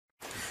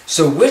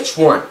So which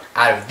one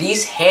out of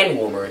these hand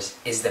warmers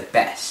is the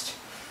best?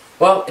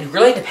 Well, it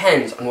really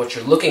depends on what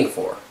you're looking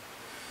for.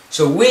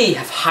 So we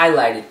have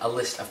highlighted a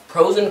list of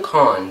pros and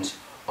cons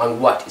on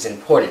what is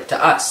important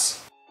to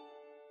us.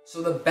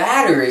 So the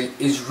battery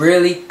is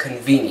really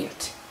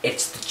convenient.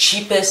 It's the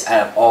cheapest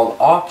out of all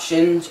the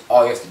options.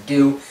 All you have to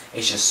do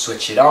is just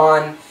switch it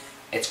on.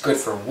 It's good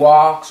for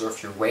walks or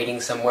if you're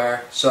waiting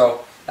somewhere.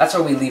 So that's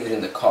why we leave it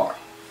in the car.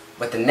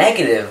 But the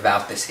negative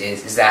about this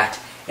is that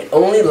it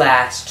only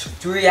lasts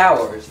 3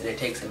 hours and it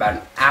takes about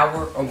an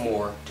hour or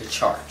more to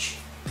charge.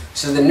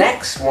 So the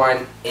next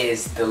one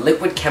is the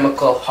liquid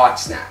chemical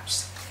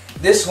Hotsnapz.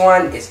 This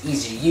one is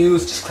easy to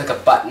use. Just click a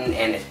button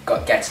and it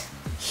gets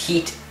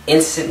heat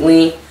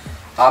instantly.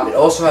 It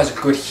also has a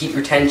good heat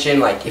retention,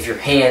 like if your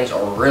hands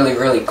are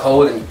really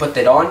cold and you put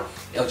that on,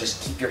 it'll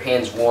just keep your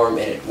hands warm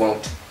and it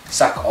won't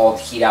suck all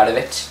the heat out of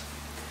it.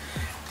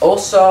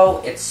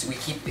 Also, it's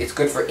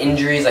good for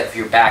injuries, like if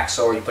your back's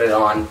sore, you put it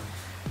on.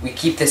 We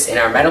keep this in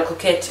our medical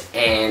kit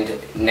and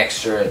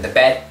next to the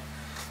bed.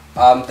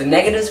 The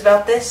negatives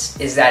about this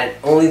is that it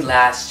only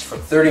lasts for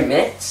 30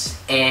 minutes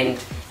and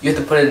you have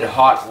to put it in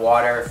hot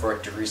water for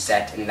it to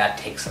reset, and that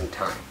takes some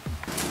time.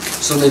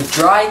 So the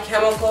dry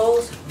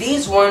chemicals,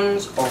 these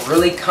ones are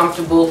really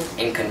comfortable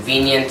and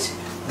convenient.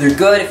 They're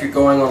good if you're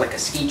going on like a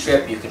ski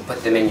trip. You can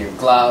put them in your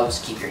gloves,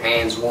 keep your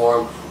hands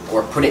warm,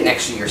 or put it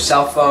next to your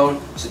cell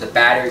phone so the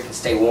battery can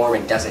stay warm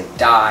and doesn't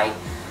die.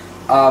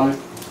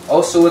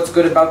 Also, what's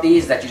good about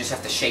these is that you just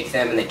have to shake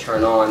them and they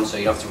turn on, so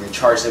you don't have to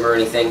recharge them or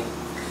anything.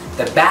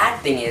 The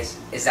bad thing is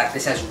that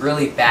this has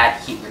really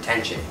bad heat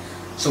retention.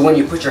 So when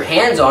you put your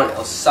hands on,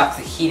 it'll suck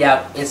the heat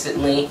out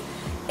instantly,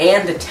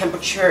 and the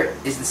temperature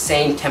is the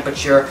same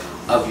temperature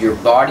of your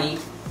body,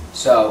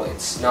 so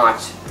it's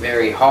not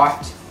very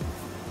hot.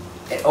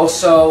 It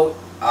also,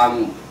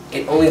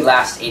 it only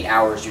lasts 8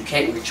 hours. You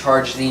can't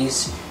recharge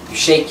these. You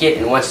shake it,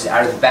 and once it's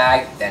out of the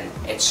bag, then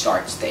it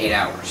starts the 8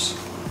 hours.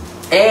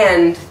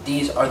 And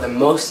these are the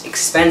most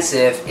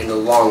expensive in the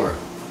long run.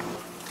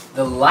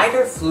 The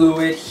lighter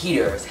fluid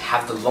heaters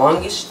have the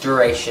longest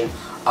duration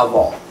of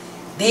all.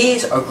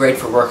 These are great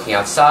for working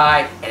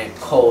outside and in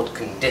cold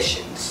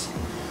conditions.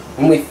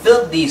 When we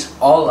filled these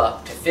all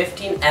up to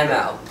 15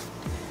 ml,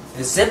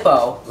 the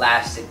Zippo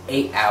lasted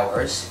 8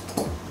 hours,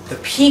 the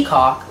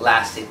Peacock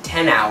lasted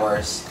 10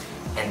 hours,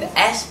 and the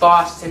S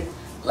Boston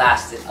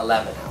lasted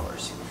 11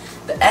 hours.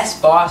 The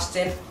S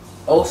Boston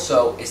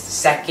also is the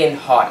second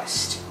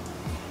hottest.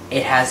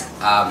 It has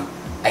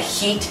a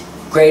heat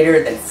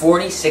greater than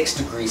 46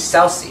 degrees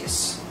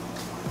Celsius.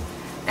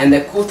 And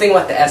the cool thing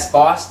about the S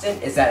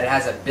Boston is that it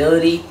has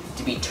ability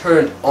to be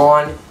turned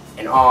on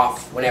and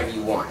off whenever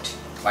you want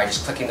by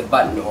just clicking the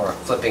button or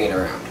flipping it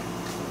around.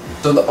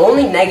 So the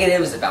only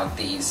negatives about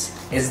these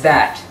is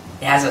that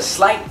it has a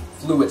slight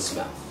fluid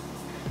smell,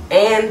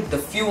 and the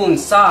fuel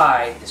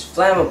inside is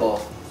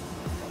flammable,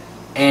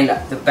 and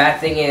the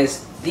bad thing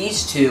is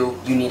these two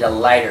you need a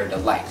lighter to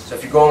light. So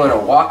if you're going on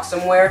a walk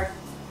somewhere,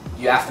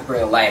 you have to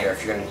bring a lighter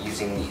if you're going to be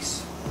using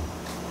these.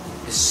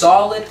 The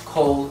solid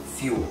cold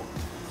fuel.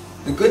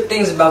 The good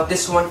things about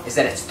this one is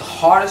that it's the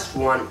hottest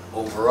one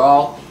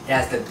overall. It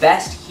has the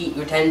best heat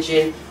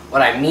retention.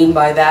 What I mean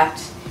by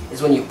that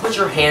is when you put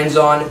your hands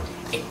on,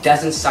 it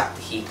doesn't suck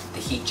the heat. The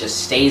heat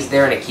just stays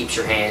there and it keeps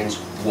your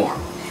hands warm.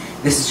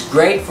 This is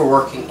great for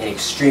working in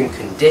extreme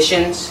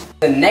conditions.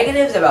 The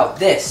negatives about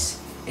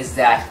this is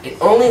that it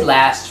only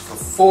lasts for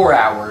 4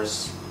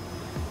 hours.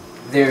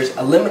 There's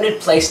a limited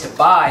place to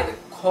buy the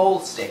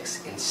cold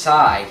sticks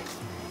inside.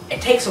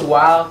 It takes a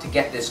while to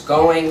get this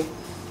going,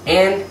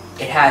 and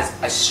it has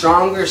a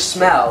stronger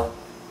smell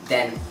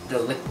than the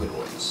liquid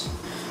ones.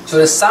 So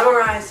to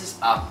summarize this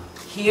up,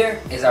 here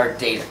is our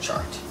data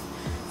chart.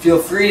 Feel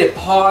free to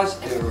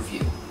pause and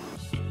review.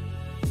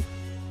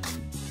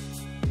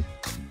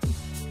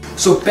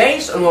 So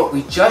based on what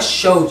we just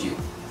showed you,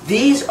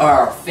 these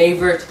are our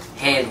favorite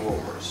hand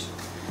warmers.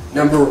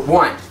 Number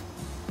 1,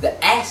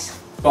 the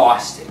S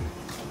Boston.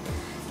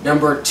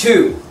 Number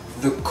 2,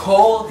 the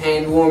cold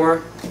hand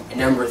warmer. And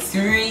number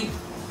 3,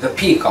 the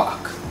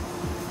Peacock.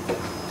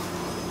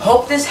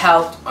 Hope this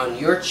helped on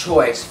your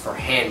choice for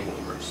hand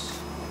warmers.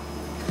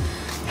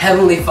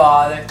 Heavenly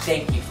Father,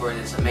 thank you for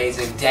this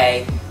amazing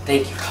day.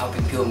 Thank you for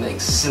helping people make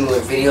similar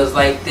videos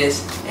like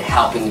this and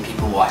helping the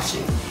people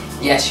watching.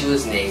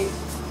 Yeshua's name,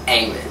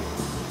 amen.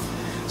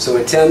 So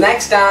until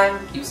next time,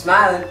 keep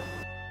smiling.